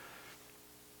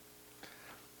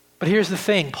 But here's the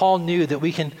thing, Paul knew that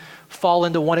we can fall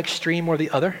into one extreme or the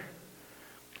other.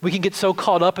 We can get so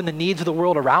caught up in the needs of the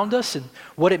world around us and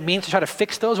what it means to try to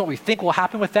fix those, what we think will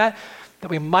happen with that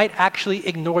we might actually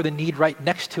ignore the need right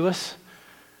next to us.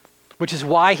 Which is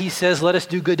why he says, let us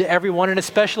do good to everyone, and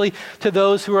especially to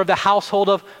those who are of the household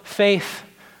of faith.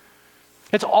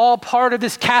 It's all part of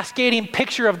this cascading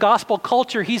picture of gospel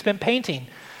culture he's been painting.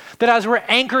 That as we're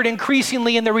anchored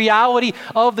increasingly in the reality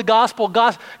of the gospel,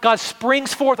 God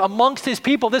springs forth amongst his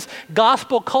people this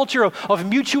gospel culture of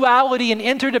mutuality and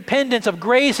interdependence, of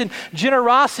grace and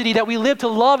generosity, that we live to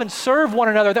love and serve one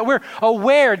another, that we're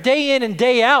aware day in and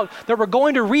day out that we're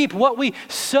going to reap what we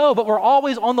sow, but we're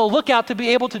always on the lookout to be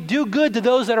able to do good to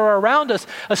those that are around us,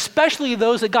 especially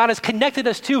those that God has connected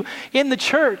us to in the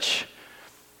church.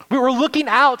 We were looking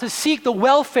out to seek the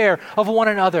welfare of one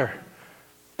another.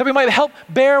 That we might help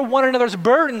bear one another's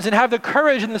burdens and have the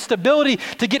courage and the stability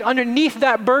to get underneath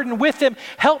that burden with them,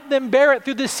 help them bear it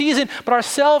through this season, but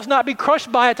ourselves not be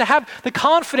crushed by it, to have the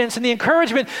confidence and the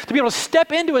encouragement to be able to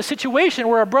step into a situation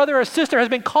where a brother or sister has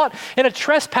been caught in a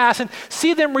trespass and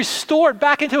see them restored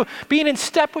back into being in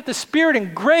step with the Spirit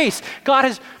and grace. God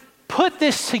has put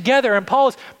this together, and Paul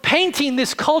is painting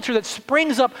this culture that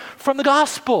springs up from the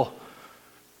gospel.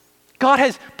 God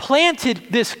has planted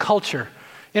this culture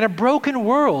in a broken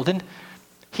world, and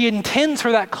he intends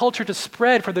for that culture to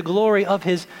spread for the glory of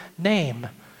his name.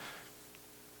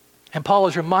 And Paul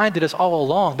has reminded us all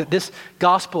along that this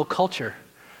gospel culture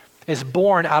is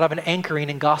born out of an anchoring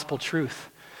in gospel truth.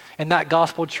 And that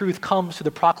gospel truth comes through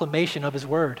the proclamation of his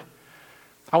word.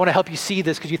 I want to help you see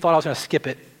this because you thought I was going to skip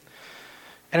it.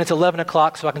 And it's 11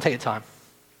 o'clock, so I can take your time.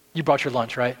 You brought your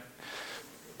lunch, right?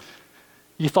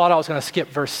 You thought I was going to skip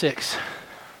verse 6,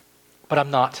 but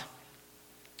I'm not.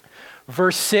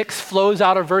 Verse 6 flows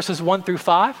out of verses 1 through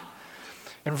 5.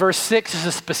 And verse 6 is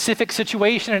a specific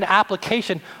situation and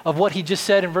application of what he just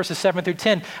said in verses 7 through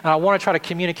 10. And I want to try to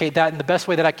communicate that in the best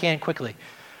way that I can quickly.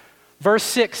 Verse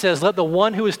 6 says, let the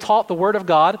one who is taught the word of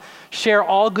God share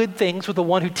all good things with the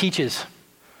one who teaches.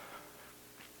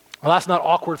 Well, that's not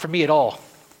awkward for me at all.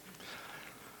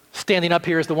 Standing up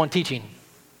here is the one teaching.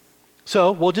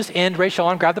 So we'll just end. Ray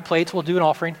Sean, grab the plates. We'll do an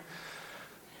offering.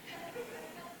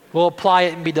 We'll apply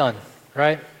it and be done,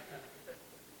 right?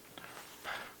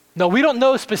 No, we don't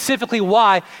know specifically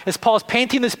why, as Paul's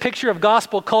painting this picture of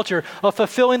gospel culture, of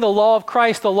fulfilling the law of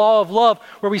Christ, the law of love,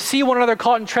 where we see one another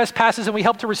caught in trespasses and we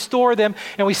help to restore them,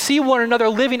 and we see one another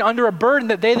living under a burden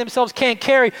that they themselves can't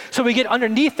carry, so we get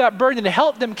underneath that burden and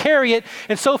help them carry it,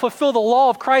 and so fulfill the law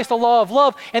of Christ, the law of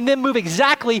love, and then move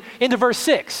exactly into verse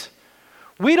 6.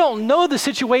 We don't know the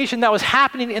situation that was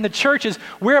happening in the churches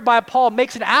whereby Paul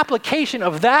makes an application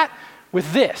of that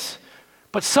with this,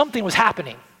 but something was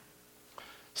happening.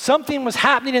 Something was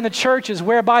happening in the churches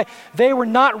whereby they were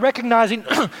not recognizing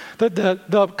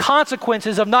the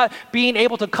consequences of not being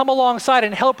able to come alongside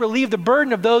and help relieve the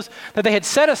burden of those that they had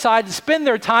set aside to spend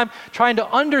their time trying to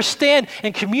understand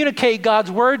and communicate God's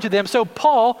word to them. So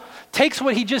Paul takes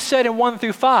what he just said in 1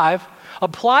 through 5,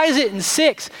 applies it in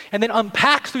 6, and then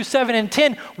unpacks through 7 and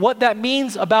 10 what that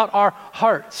means about our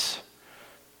hearts.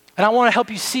 And I want to help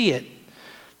you see it.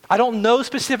 I don't know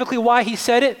specifically why he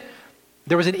said it.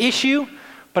 There was an issue.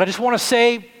 But I just want to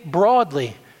say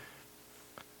broadly,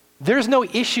 there's no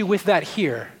issue with that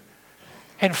here.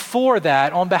 And for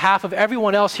that, on behalf of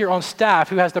everyone else here on staff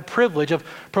who has the privilege of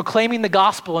proclaiming the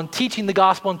gospel and teaching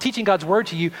God's word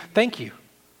to you, thank you.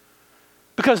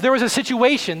 Because there was a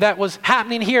situation that was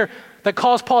happening here that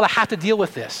caused Paul to have to deal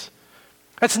with this.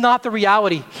 That's not the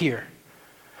reality here.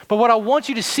 But what I want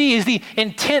you to see is the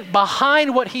intent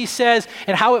behind what he says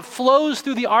and how it flows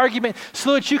through the argument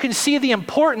so that you can see the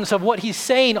importance of what he's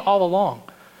saying all along.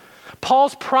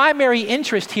 Paul's primary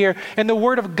interest here and the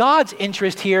word of God's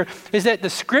interest here is that the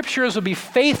scriptures will be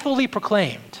faithfully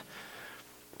proclaimed.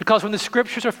 Because when the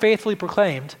scriptures are faithfully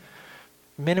proclaimed,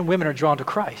 men and women are drawn to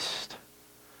Christ.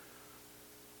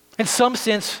 In some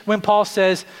sense, when Paul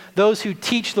says those who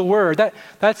teach the word,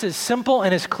 that's as simple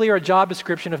and as clear a job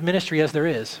description of ministry as there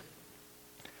is.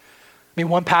 I mean,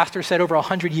 one pastor said over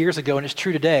 100 years ago, and it's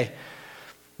true today,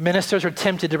 ministers are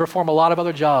tempted to perform a lot of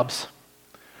other jobs.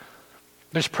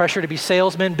 There's pressure to be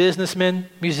salesmen, businessmen,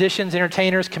 musicians,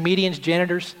 entertainers, comedians,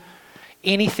 janitors,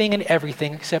 anything and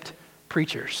everything except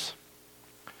preachers.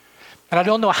 And I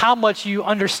don't know how much you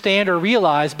understand or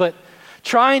realize, but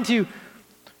trying to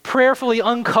prayerfully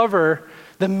uncover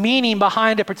the meaning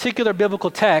behind a particular biblical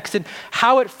text and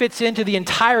how it fits into the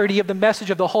entirety of the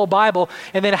message of the whole Bible,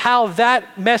 and then how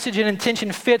that message and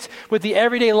intention fits with the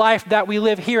everyday life that we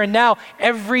live here and now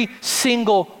every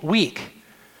single week.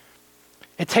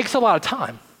 It takes a lot of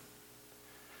time.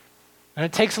 And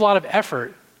it takes a lot of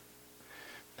effort.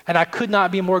 And I could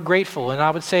not be more grateful. And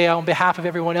I would say on behalf of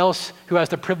everyone else who has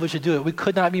the privilege to do it, we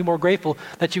could not be more grateful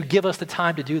that you give us the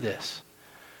time to do this.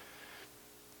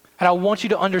 And I want you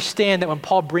to understand that when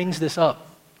Paul brings this up,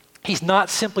 he's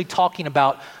not simply talking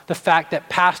about the fact that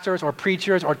pastors or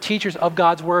preachers or teachers of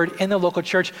God's word in the local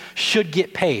church should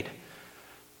get paid.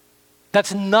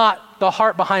 That's not the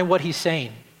heart behind what he's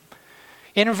saying.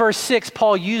 In verse 6,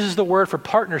 Paul uses the word for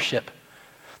partnership,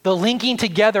 the linking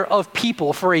together of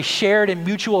people for a shared and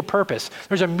mutual purpose.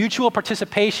 There's a mutual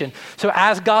participation. So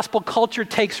as gospel culture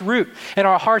takes root and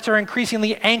our hearts are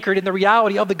increasingly anchored in the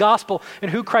reality of the gospel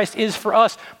and who Christ is for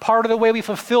us, part of the way we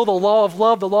fulfill the law of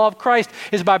love, the law of Christ,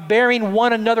 is by bearing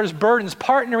one another's burdens,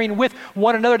 partnering with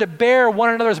one another to bear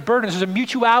one another's burdens. There's a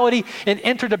mutuality and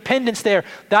interdependence there.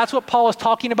 That's what Paul is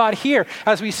talking about here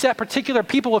as we set particular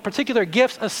people with particular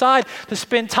gifts aside to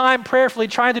spend time prayerfully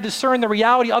trying to discern the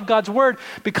reality of God's word,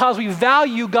 because we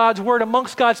value God's word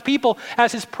amongst God's people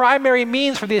as his primary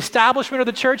means for the establishment of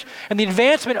the church and the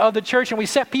advancement of the church, and we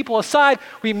set people aside,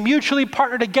 we mutually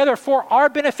partner together for our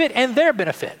benefit and their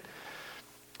benefit.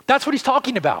 That's what he's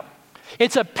talking about.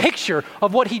 It's a picture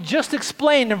of what he just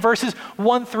explained in verses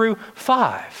 1 through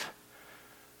 5.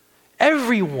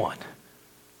 Everyone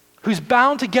who's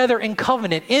bound together in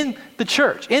covenant in the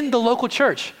church, in the local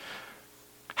church,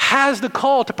 has the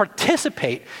call to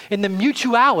participate in the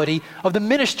mutuality of the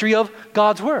ministry of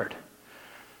God's word.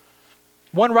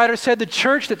 One writer said the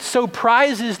church that so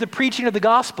prizes the preaching of the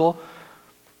gospel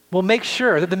will make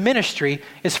sure that the ministry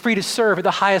is free to serve at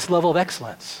the highest level of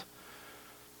excellence.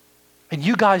 And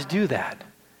you guys do that.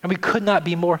 And we could not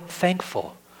be more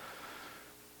thankful.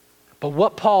 But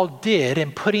what Paul did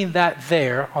in putting that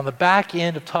there on the back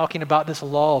end of talking about this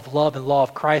law of love and law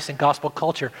of Christ and gospel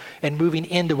culture and moving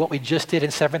into what we just did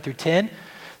in 7 through 10,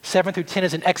 7 through 10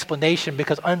 is an explanation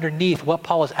because underneath what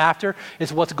Paul is after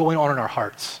is what's going on in our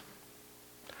hearts.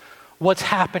 What's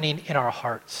happening in our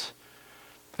hearts.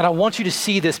 And I want you to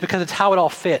see this because it's how it all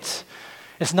fits.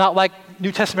 It's not like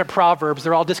New Testament Proverbs,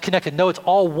 they're all disconnected. No, it's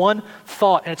all one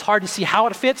thought, and it's hard to see how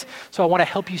it fits, so I want to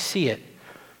help you see it.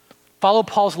 Follow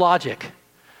Paul's logic.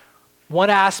 One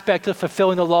aspect of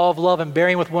fulfilling the law of love and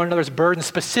bearing with one another's burdens,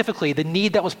 specifically the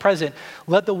need that was present.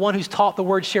 Let the one who's taught the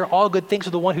word share all good things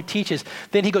with the one who teaches.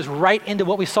 Then he goes right into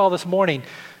what we saw this morning.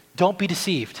 Don't be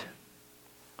deceived.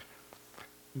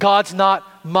 God's not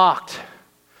mocked.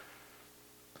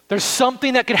 There's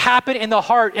something that could happen in the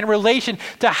heart in relation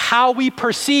to how we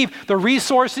perceive the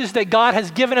resources that God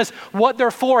has given us, what they're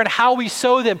for, and how we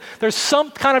sow them. There's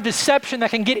some kind of deception that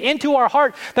can get into our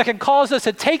heart that can cause us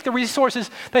to take the resources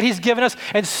that he's given us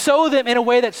and sow them in a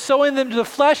way that's sowing them to the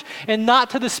flesh and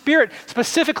not to the spirit.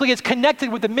 Specifically, it's connected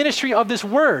with the ministry of this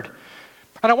word.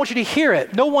 And I want you to hear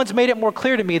it. No one's made it more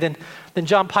clear to me than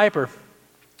John Piper.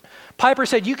 Piper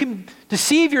said, you can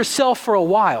deceive yourself for a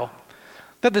while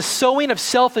that the sowing of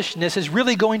selfishness is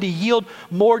really going to yield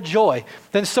more joy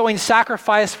than sowing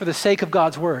sacrifice for the sake of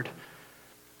God's word.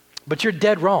 But you're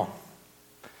dead wrong.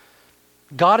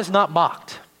 God is not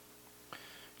mocked.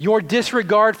 Your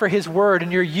disregard for his word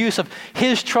and your use of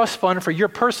his trust fund for your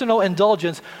personal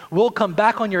indulgence will come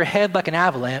back on your head like an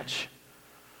avalanche.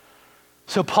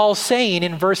 So Paul's saying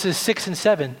in verses 6 and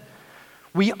 7,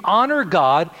 we honor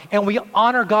God and we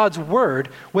honor God's word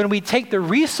when we take the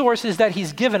resources that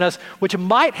he's given us, which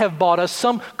might have bought us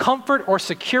some comfort or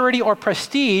security or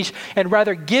prestige, and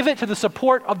rather give it to the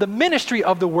support of the ministry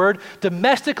of the word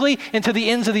domestically and to the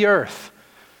ends of the earth.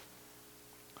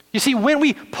 You see, when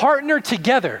we partner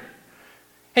together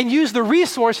and use the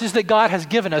resources that God has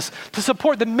given us to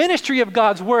support the ministry of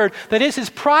God's word, that is his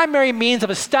primary means of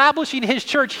establishing his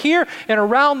church here and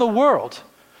around the world,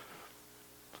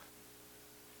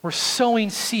 we're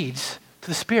sowing seeds to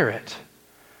the Spirit.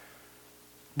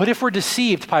 But if we're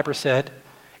deceived, Piper said,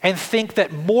 and think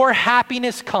that more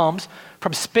happiness comes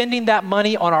from spending that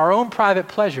money on our own private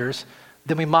pleasures,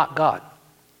 then we mock God.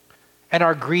 And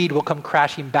our greed will come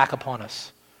crashing back upon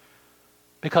us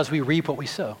because we reap what we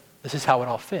sow. This is how it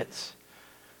all fits.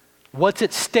 What's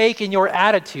at stake in your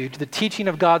attitude to the teaching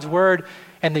of God's word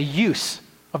and the use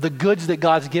of the goods that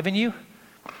God's given you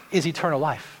is eternal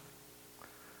life.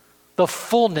 The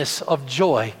fullness of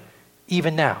joy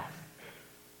even now.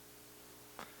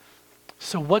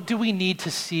 So what do we need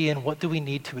to see and what do we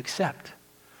need to accept?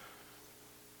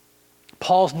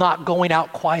 Paul's not going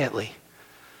out quietly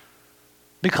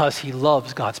because he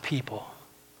loves God's people.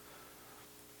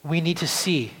 We need to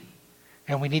see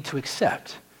and we need to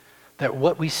accept that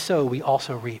what we sow, we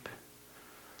also reap.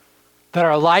 That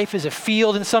our life is a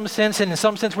field in some sense, and in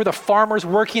some sense we're the farmers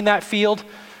working that field.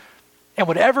 And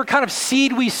whatever kind of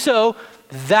seed we sow,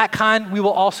 that kind we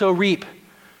will also reap.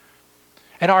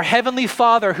 And our Heavenly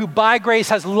Father, who by grace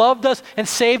has loved us and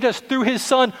saved us through his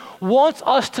Son, wants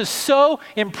us to sow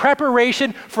in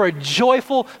preparation for a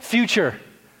joyful future.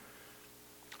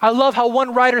 I love how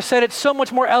one writer said it so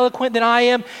much more eloquent than I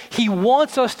am. He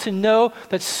wants us to know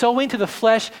that sowing to the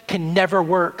flesh can never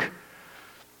work,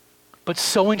 but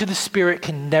sowing to the Spirit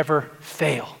can never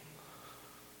fail.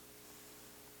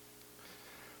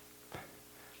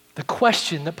 The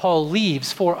question that Paul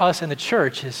leaves for us in the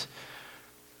church is,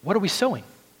 what are we sowing?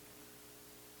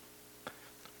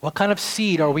 What kind of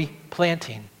seed are we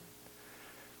planting?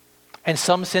 In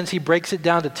some sense, he breaks it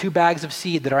down to 2 bags of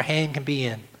seed that our hand can be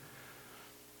in.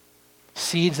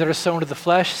 Seeds that are sown to the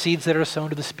flesh, seeds that are sown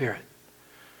to the Spirit.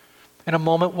 In a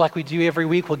moment, like we do every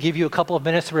week, we'll give you a couple of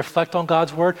minutes to reflect on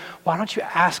God's word. Why don't you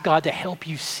ask God to help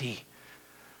you see?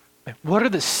 What are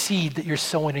the seed that you're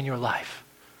sowing in your life?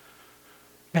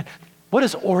 Man, what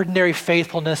does ordinary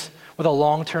faithfulness with a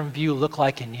long-term view look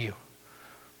like in you?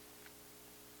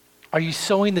 Are you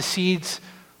sowing the seeds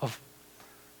of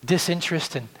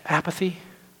disinterest and apathy?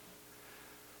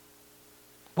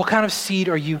 What kind of seed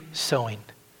are you sowing?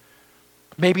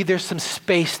 Maybe there's some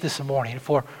space this morning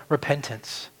for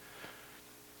repentance.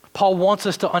 Paul wants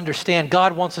us to understand,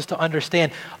 God wants us to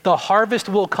understand, the harvest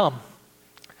will come,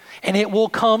 and it will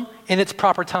come in its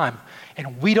proper time.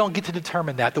 And we don't get to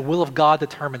determine that. The will of God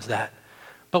determines that.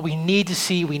 But we need to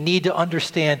see, we need to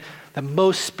understand that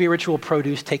most spiritual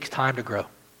produce takes time to grow.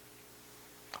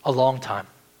 A long time.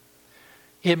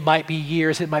 It might be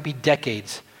years, it might be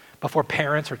decades before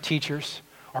parents or teachers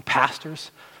or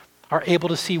pastors are able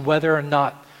to see whether or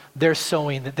not their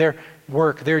sowing, that their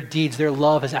work, their deeds, their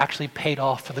love has actually paid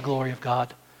off for the glory of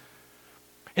God.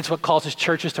 It's what causes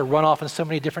churches to run off in so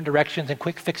many different directions and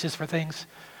quick fixes for things.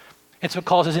 It's what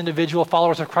causes individual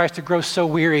followers of Christ to grow so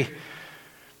weary.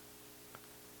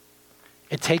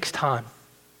 It takes time.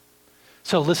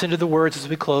 So listen to the words as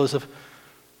we close of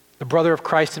the brother of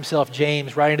Christ himself,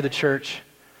 James, writing to the church.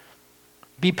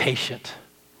 Be patient,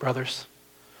 brothers.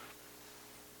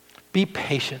 Be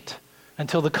patient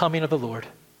until the coming of the Lord.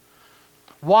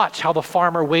 Watch how the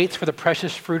farmer waits for the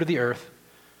precious fruit of the earth.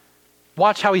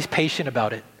 Watch how he's patient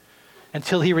about it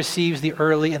until he receives the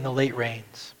early and the late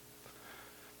rains.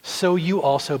 So you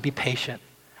also be patient.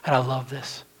 And I love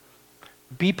this.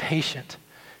 Be patient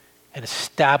and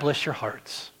establish your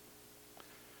hearts.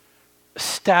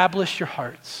 Establish your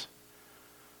hearts.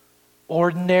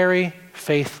 Ordinary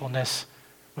faithfulness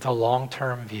with a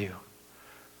long-term view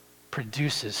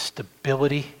produces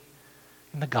stability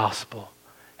in the gospel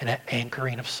and an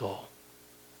anchoring of soul.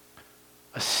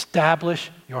 Establish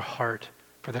your heart,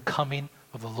 for the coming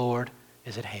of the Lord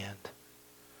is at hand.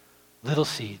 Little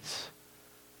seeds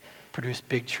produce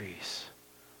big trees,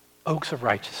 oaks of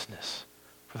righteousness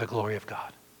for the glory of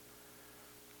God.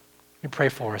 Let me pray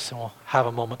for us and we'll have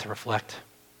a moment to reflect.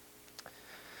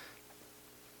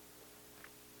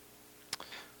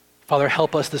 Father,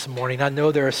 help us this morning. I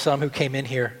know there are some who came in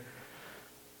here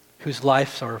whose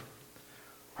lives are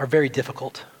very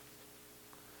difficult,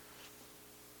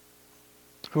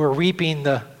 who are reaping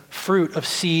the fruit of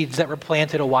seeds that were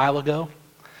planted a while ago,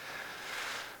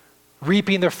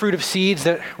 reaping the fruit of seeds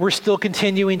that we're still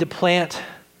continuing to plant.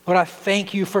 Lord, I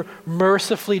thank you for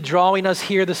mercifully drawing us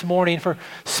here this morning, for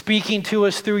speaking to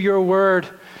us through your word,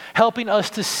 helping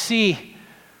us to see,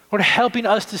 Lord, helping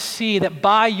us to see that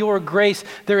by your grace,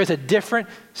 there is a different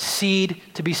seed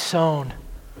to be sown.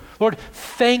 Lord,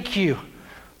 thank you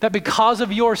that because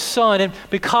of your Son and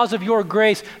because of your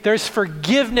grace, there's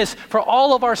forgiveness for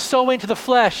all of our sowing to the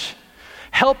flesh.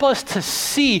 Help us to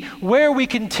see where we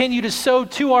continue to sow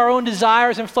to our own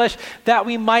desires and flesh, that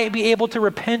we might be able to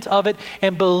repent of it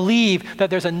and believe that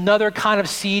there's another kind of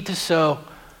seed to sow.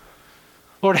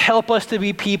 Lord, help us to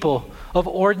be people of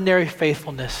ordinary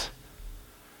faithfulness.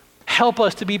 Help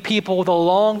us to be people with a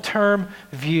long-term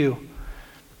view.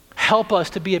 Help us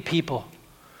to be a people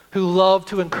who love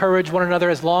to encourage one another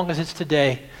as long as it's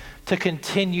today, to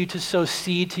continue to sow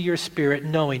seed to your spirit,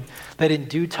 knowing that in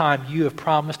due time you have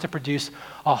promised to produce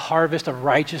a harvest of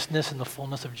righteousness and the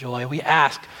fullness of joy. We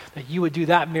ask that you would do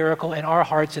that miracle in our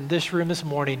hearts in this room this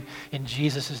morning, in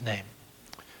Jesus' name.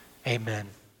 Amen.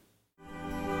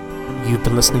 You've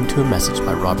been listening to a message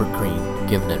by Robert Greene,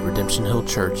 given at Redemption Hill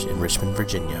Church in Richmond,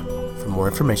 Virginia. For more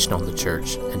information on the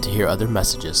church and to hear other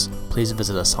messages, please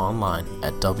visit us online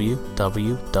at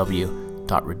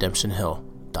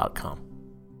www.redemptionhill.com.